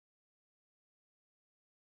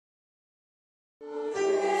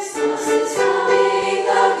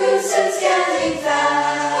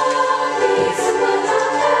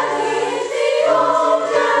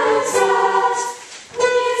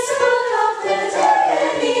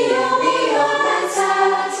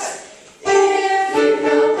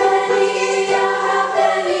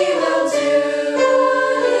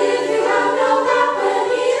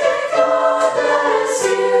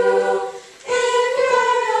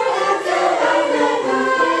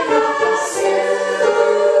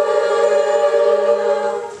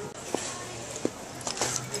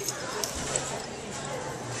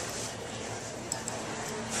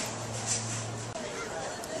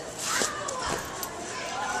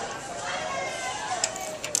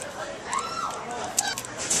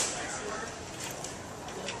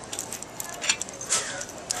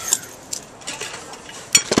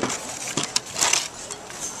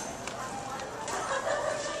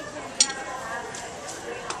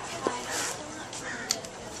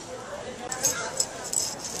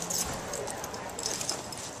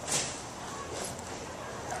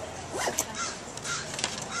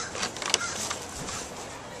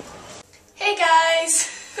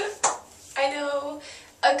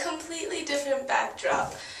completely different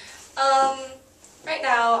backdrop. Right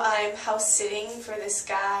now I'm house sitting for this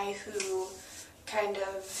guy who kind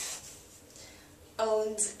of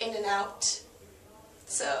owns In-N-Out.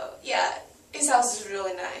 So yeah, his house is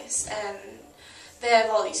really nice, and they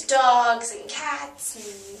have all these dogs and cats,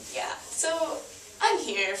 and yeah. So I'm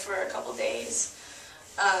here for a couple days.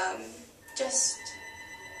 Just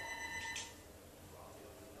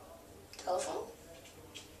telephone.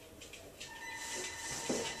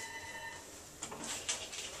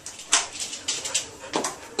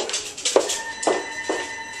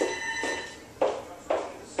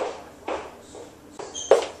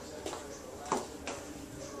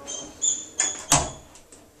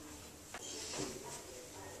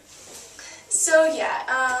 So yeah,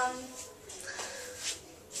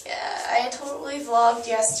 I totally vlogged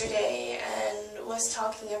yesterday and was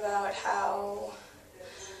talking about how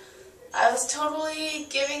I was totally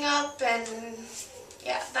giving up, and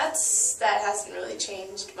yeah, that hasn't really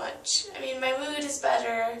changed much. I mean, my mood is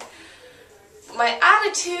better, my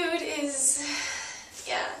attitude is,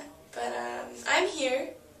 yeah, but I'm here,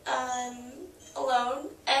 I'm alone,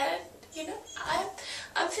 and you know,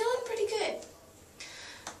 I'm feeling pretty good.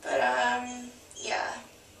 But yeah,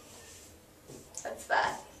 that's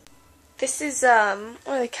that. This is one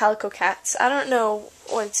of the calico cats. I don't know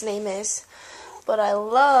what its name is, but I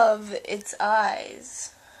love its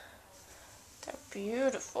eyes. They're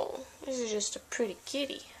beautiful. This is just a pretty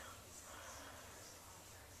kitty.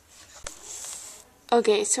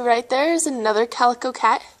 Okay, so right there is another calico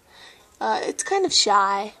cat. It's kind of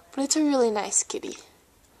shy, but it's a really nice kitty.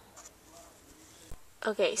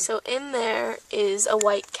 Okay, so in there is a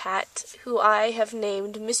white cat who I have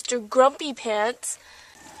named Mr. Grumpy Pants.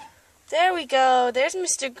 There we go. There's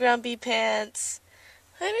Mr. Grumpy Pants.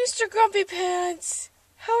 Hi, Mr. Grumpy Pants.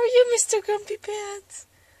 How are you, Mr. Grumpy Pants?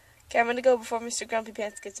 Okay, I'm gonna go before Mr. Grumpy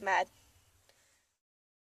Pants gets mad.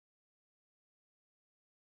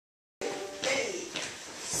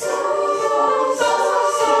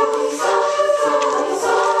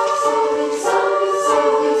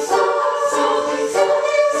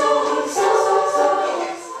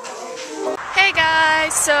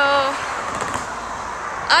 So,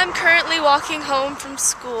 I'm currently walking home from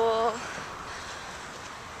school.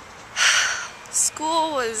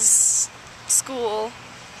 School was school.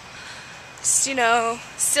 Just, you know,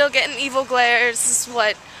 still getting evil glares. This is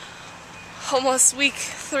what, almost week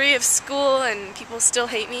 3 of school, and people still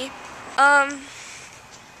hate me. My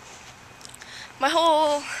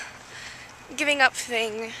whole giving up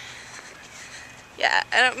thing. Yeah,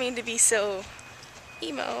 I don't mean to be so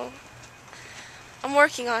emo. I'm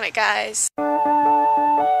working on it, guys.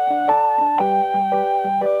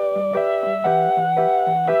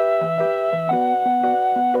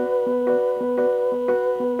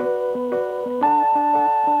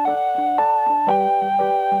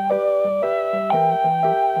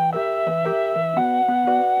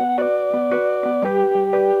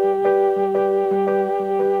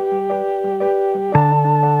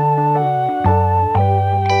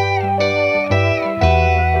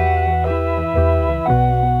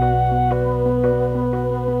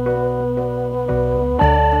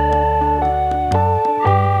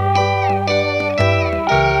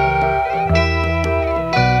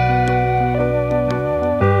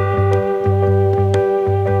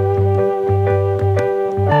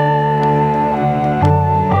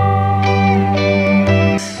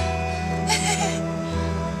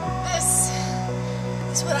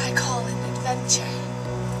 This is what I call an adventure.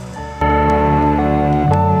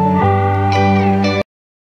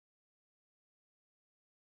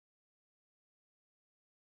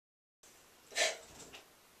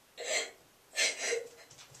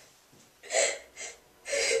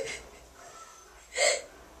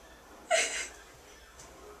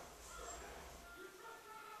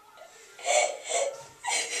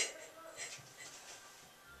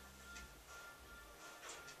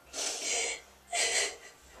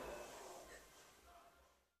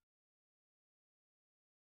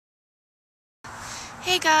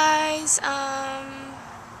 Hey guys,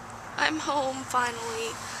 I'm home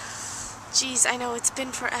finally. Jeez, I know it's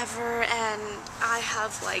been forever, and I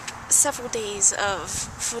have like several days of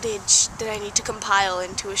footage that I need to compile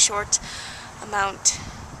into a short amount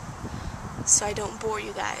so I don't bore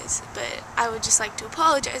you guys. But I would just like to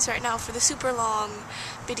apologize right now for the super long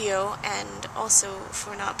video, and also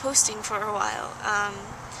for not posting for a while.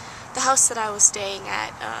 The house that I was staying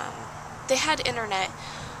at, they had internet,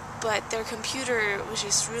 but their computer was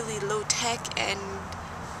just really low-tech, and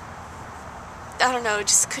I don't know,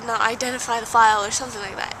 just could not identify the file or something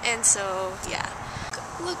like that. And so, yeah.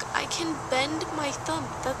 Look, I can bend my thumb.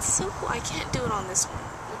 That's so cool. I can't do it on this one.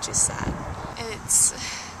 which is sad. And it's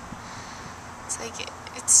like,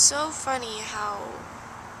 it's so funny how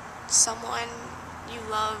someone you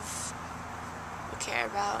love or care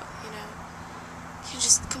about, you know, can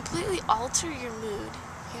just completely alter your mood,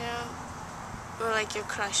 you know? Or like your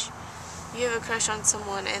crush. You have a crush on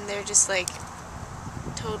someone and they're just like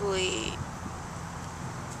totally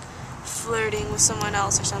flirting with someone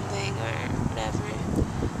else or something or whatever.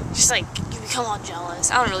 Just like, you become all jealous.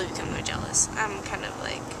 I don't really become that jealous. I'm kind of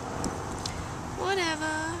like,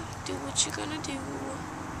 whatever, do what you're gonna do.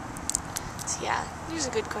 So yeah, here's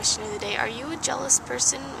a good question of the day. Are you a jealous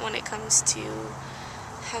person when it comes to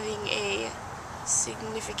having a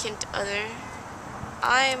significant other?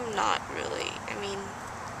 I'm not really. I mean,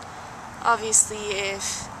 obviously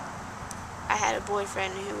if I had a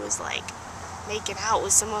boyfriend who was like making out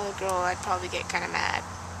with some other girl, I'd probably get kind of mad.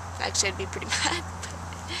 Actually, I'd be pretty mad.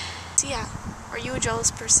 So yeah, are you a jealous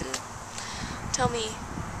person? Tell me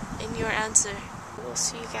in your answer. We'll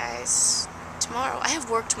see you guys tomorrow. I have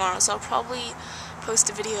work tomorrow, so I'll probably post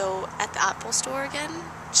a video at the Apple store again,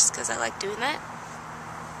 just because I like doing that.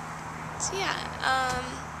 So yeah,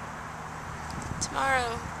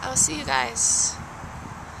 tomorrow I'll see you guys.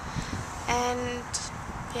 And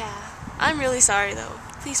yeah, I'm really sorry though.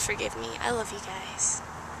 Please forgive me. I love you guys.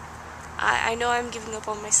 I know I'm giving up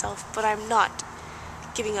on myself, but I'm not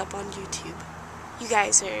giving up on YouTube. You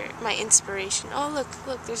guys are my inspiration. Oh,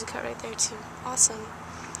 look, there's a cut right there too. Awesome.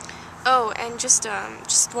 Oh, and just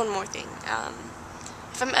one more thing.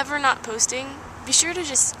 If I'm ever not posting, be sure to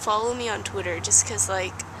just follow me on Twitter, just because,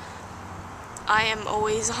 like, I am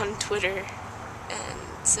always on Twitter, and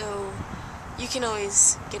so you can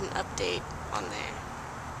always get an update on there.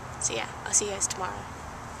 So yeah, I'll see you guys tomorrow.